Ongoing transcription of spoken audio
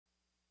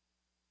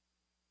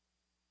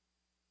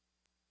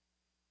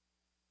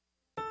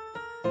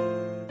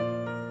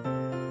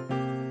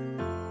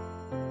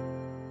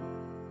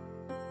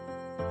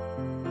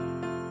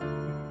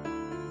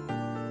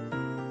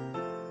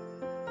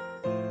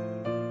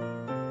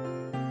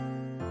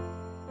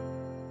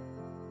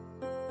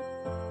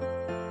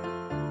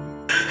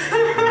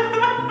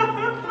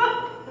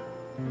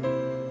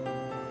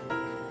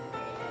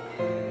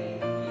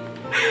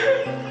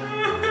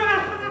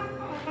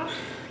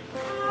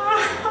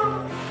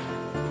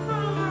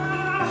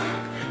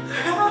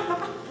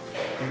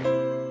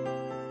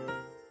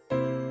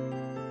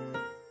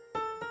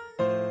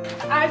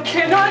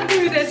cannot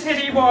do this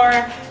anymore.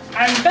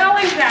 I'm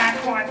failing that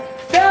one,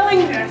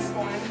 failing this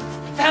one,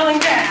 failing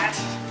that.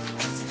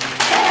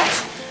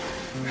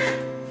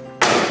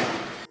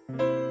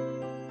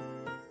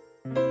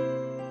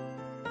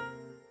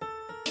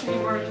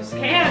 Anymore, I just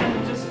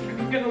can't.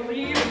 I'm gonna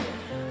leave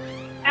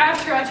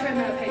after I turn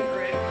that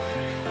paper in.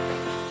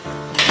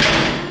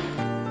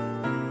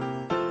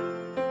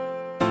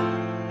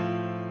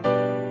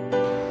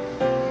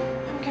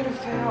 I'm gonna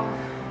fail.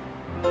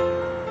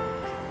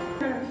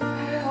 I'm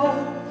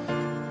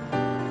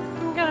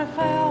gonna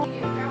fail. I'm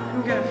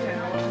gonna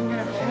fail. I'm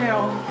gonna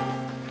fail.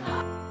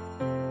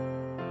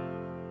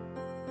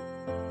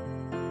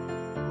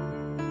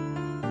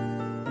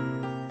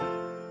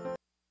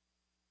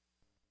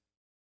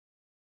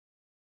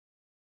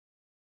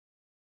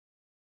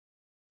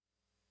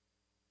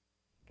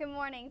 Good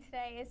morning.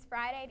 Today is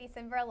Friday,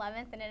 December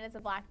 11th, and it is a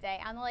black day.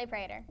 I'm Lily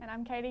Prater. And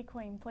I'm Katie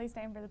Queen. Please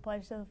stand for the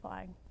pledge to the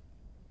flag.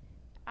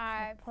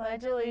 I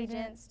pledge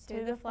allegiance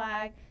to the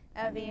flag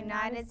of the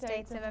United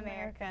States of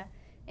America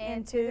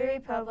and to the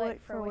republic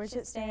for which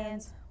it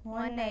stands,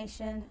 one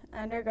nation,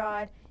 under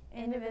God,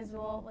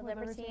 indivisible, with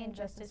liberty and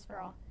justice for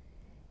all.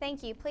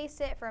 Thank you. Please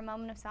sit for a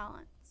moment of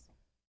silence.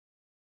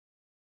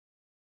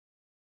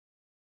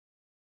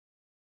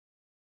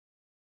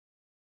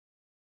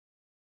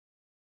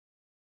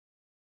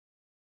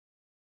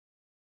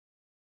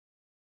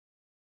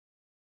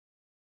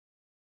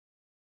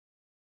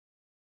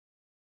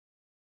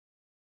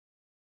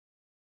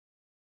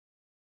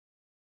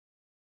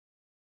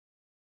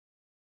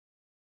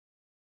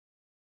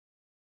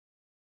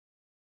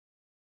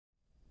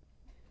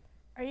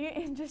 Are you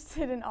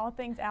interested in all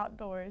things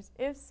outdoors?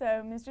 If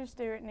so, Mr.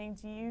 Stewart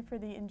needs you for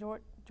the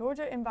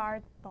Georgia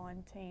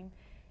Envirothon team.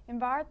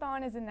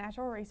 Envirothon is a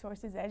natural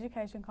resources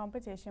education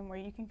competition where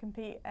you can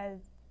compete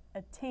as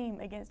a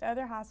team against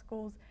other high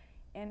schools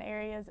in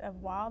areas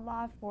of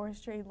wildlife,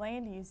 forestry,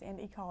 land use, and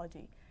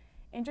ecology.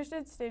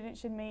 Interested students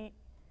should meet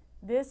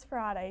this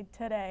Friday,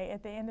 today,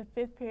 at the end of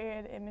 5th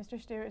period in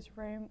Mr. Stewart's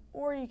room,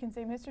 or you can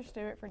see Mr.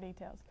 Stewart for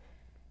details.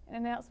 An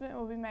announcement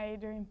will be made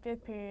during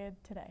 5th period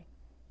today.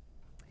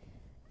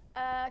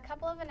 A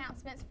couple of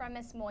announcements from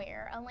Ms.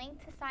 Moyer. A link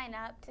to sign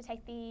up to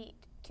take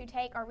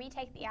or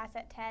retake the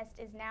asset test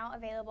is now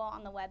available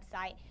on the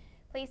website.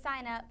 Please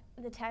sign up.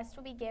 The test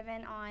will be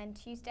given on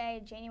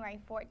Tuesday, January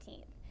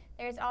 14th.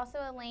 There is also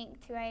a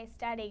link to a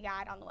study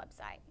guide on the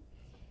website.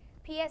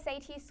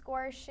 PSAT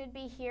scores should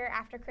be here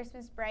after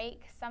Christmas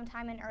break,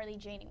 sometime in early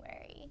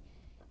January.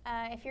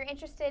 If you're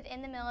interested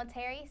in the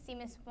military, see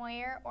Ms.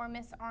 Moyer or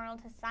Ms.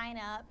 Arnold to sign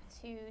up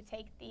to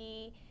take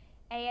the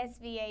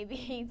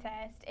ASVAB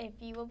test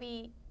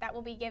that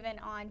will be given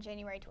on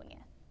January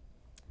 20th.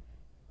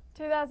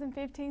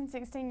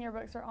 2015-16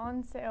 yearbooks are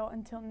on sale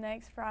until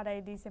next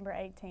Friday, December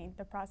 18th.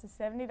 The price is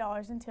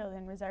 $70 until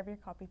then. Reserve your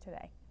copy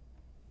today.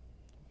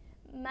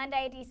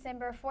 Monday,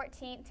 December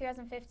 14th,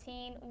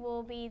 2015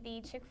 will be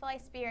the Chick-fil-A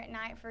Spirit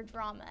Night for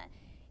drama.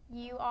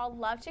 You all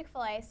love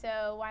Chick-fil-A,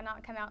 so why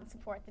not come out and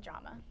support the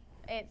drama?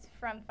 It's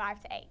from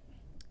 5 to 8.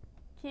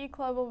 Key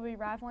Club will be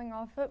raffling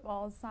off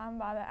footballs signed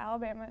by the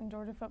Alabama and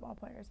Georgia football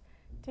players.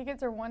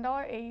 Tickets are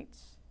 $1 each,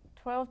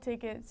 12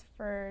 tickets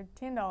for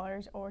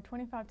 $10, or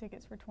 25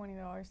 tickets for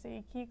 $20.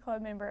 See Key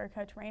Club member or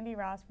Coach Randy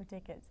Rice for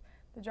tickets.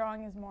 The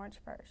drawing is March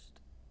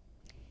 1st.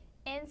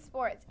 In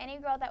sports, any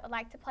girl that would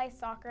like to play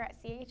soccer at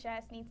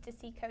CHS needs to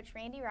see Coach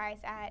Randy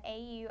Rice at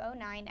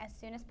AU09 as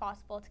soon as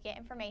possible to get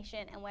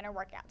information and winter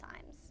workout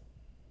times.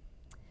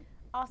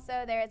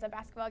 Also, there is a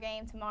basketball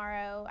game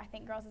tomorrow. I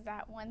think girls is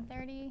at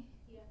 1:30.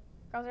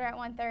 Girls are at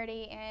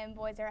 1:30 and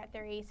boys are at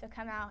 3, so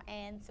come out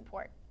and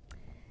support.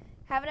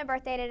 Having a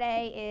birthday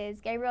today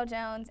is Gabriel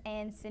Jones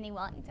and Sydney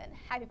Wellington.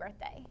 Happy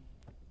birthday.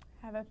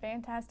 Have a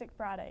fantastic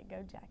Friday.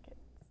 Go Jackets.